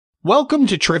Welcome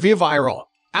to Trivia Viral.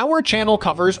 Our channel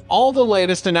covers all the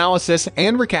latest analysis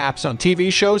and recaps on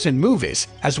TV shows and movies,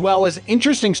 as well as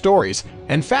interesting stories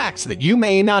and facts that you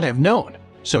may not have known.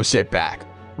 So sit back,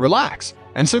 relax,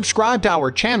 and subscribe to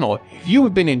our channel if you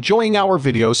have been enjoying our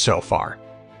videos so far.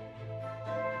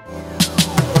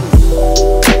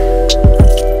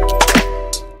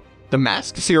 The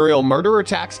masked serial murderer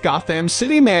attacks Gotham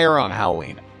City mayor on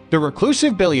Halloween. The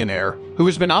reclusive billionaire, who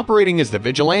has been operating as the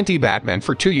vigilante Batman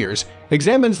for 2 years,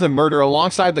 examines the murder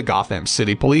alongside the Gotham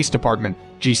City Police Department,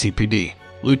 GCPD.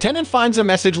 Lieutenant finds a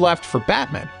message left for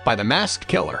Batman by the masked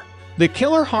killer. The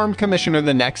killer harmed Commissioner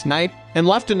the next night and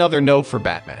left another note for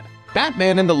Batman.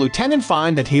 Batman and the lieutenant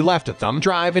find that he left a thumb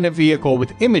drive in a vehicle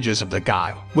with images of the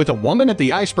guy with a woman at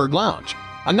the Iceberg Lounge,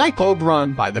 a nightclub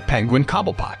run by the Penguin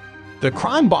Cobblepot. The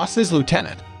crime boss is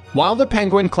Lieutenant. While the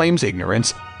Penguin claims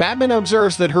ignorance, Batman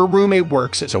observes that her roommate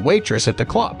works as a waitress at the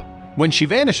club. When she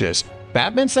vanishes,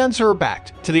 Batman sends her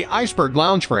back to the Iceberg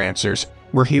Lounge for answers,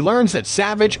 where he learns that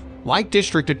Savage, like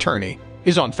District Attorney,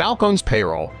 is on Falcone's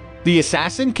payroll. The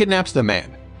assassin kidnaps the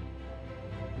man.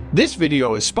 This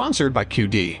video is sponsored by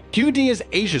QD. QD is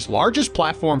Asia's largest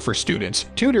platform for students,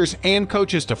 tutors, and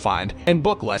coaches to find and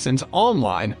book lessons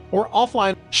online or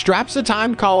offline. Straps a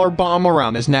timed collar bomb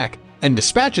around his neck and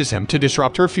dispatches him to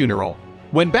disrupt her funeral.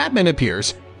 When Batman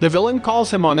appears, the villain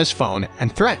calls him on his phone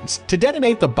and threatens to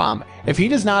detonate the bomb if he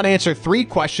does not answer 3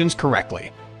 questions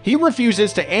correctly. He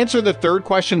refuses to answer the third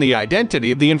question, the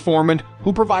identity of the informant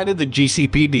who provided the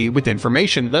GCPD with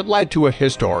information that led to a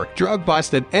historic drug bust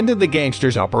that ended the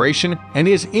gangster's operation, and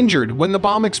is injured when the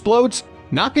bomb explodes,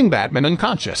 knocking Batman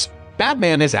unconscious.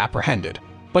 Batman is apprehended,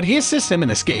 but he assists him in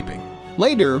escaping.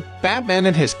 Later, Batman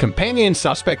and his companion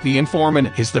suspect the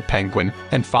informant is the Penguin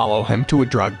and follow him to a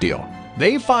drug deal.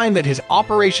 They find that his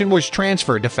operation was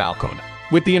transferred to Falcone,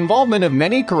 with the involvement of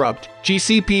many corrupt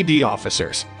GCPD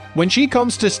officers. When she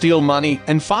comes to steal money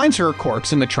and finds her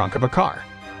corpse in the trunk of a car,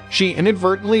 she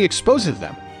inadvertently exposes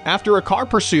them. After a car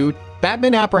pursuit,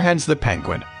 Batman apprehends the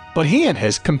Penguin, but he and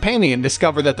his companion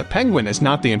discover that the Penguin is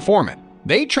not the informant.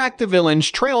 They track the villain's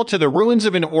trail to the ruins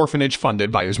of an orphanage funded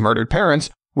by his murdered parents,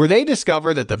 where they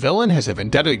discover that the villain has a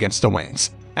vendetta against the Waynes.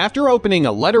 After opening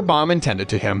a letter bomb intended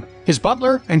to him, his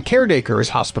butler and caretaker is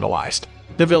hospitalized.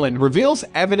 The villain reveals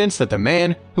evidence that the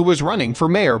man who was running for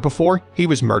mayor before he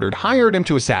was murdered hired him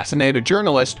to assassinate a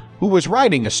journalist who was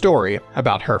writing a story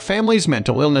about her family's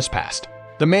mental illness past.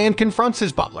 The man confronts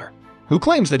his butler, who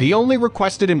claims that he only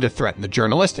requested him to threaten the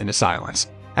journalist into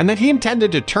silence, and that he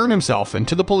intended to turn himself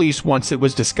into the police once it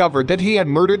was discovered that he had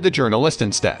murdered the journalist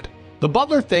instead. The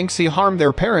butler thinks he harmed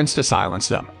their parents to silence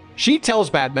them. She tells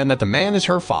Batman that the man is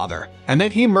her father, and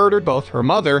that he murdered both her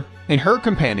mother and her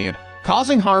companion,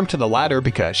 causing harm to the latter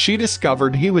because she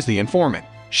discovered he was the informant.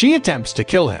 She attempts to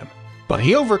kill him, but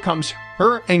he overcomes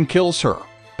her and kills her.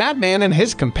 Batman and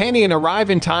his companion arrive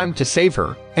in time to save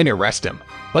her and arrest him,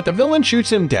 but the villain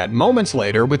shoots him dead moments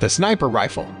later with a sniper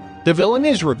rifle. The villain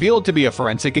is revealed to be a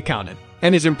forensic accountant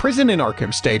and is imprisoned in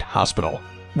Arkham State Hospital,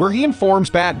 where he informs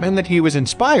Batman that he was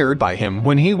inspired by him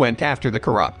when he went after the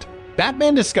corrupt.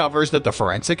 Batman discovers that the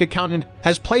forensic accountant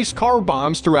has placed car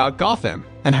bombs throughout Gotham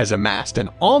and has amassed an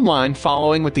online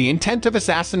following with the intent of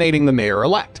assassinating the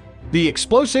mayor-elect. The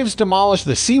explosives demolish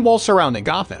the seawall surrounding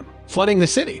Gotham, flooding the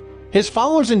city. His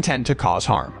followers intend to cause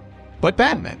harm, but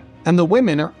Batman and the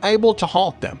women are able to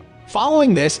halt them.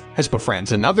 Following this, he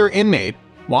befriends another inmate,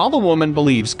 while the woman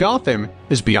believes Gotham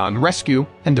is beyond rescue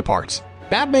and departs.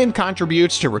 Batman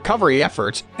contributes to recovery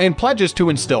efforts and pledges to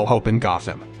instill hope in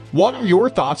Gotham. What are your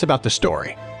thoughts about the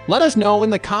story? Let us know in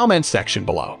the comments section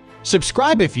below.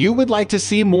 Subscribe if you would like to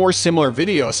see more similar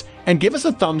videos, and give us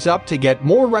a thumbs up to get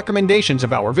more recommendations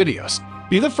of our videos.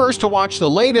 Be the first to watch the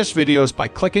latest videos by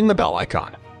clicking the bell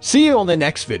icon. See you on the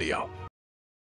next video.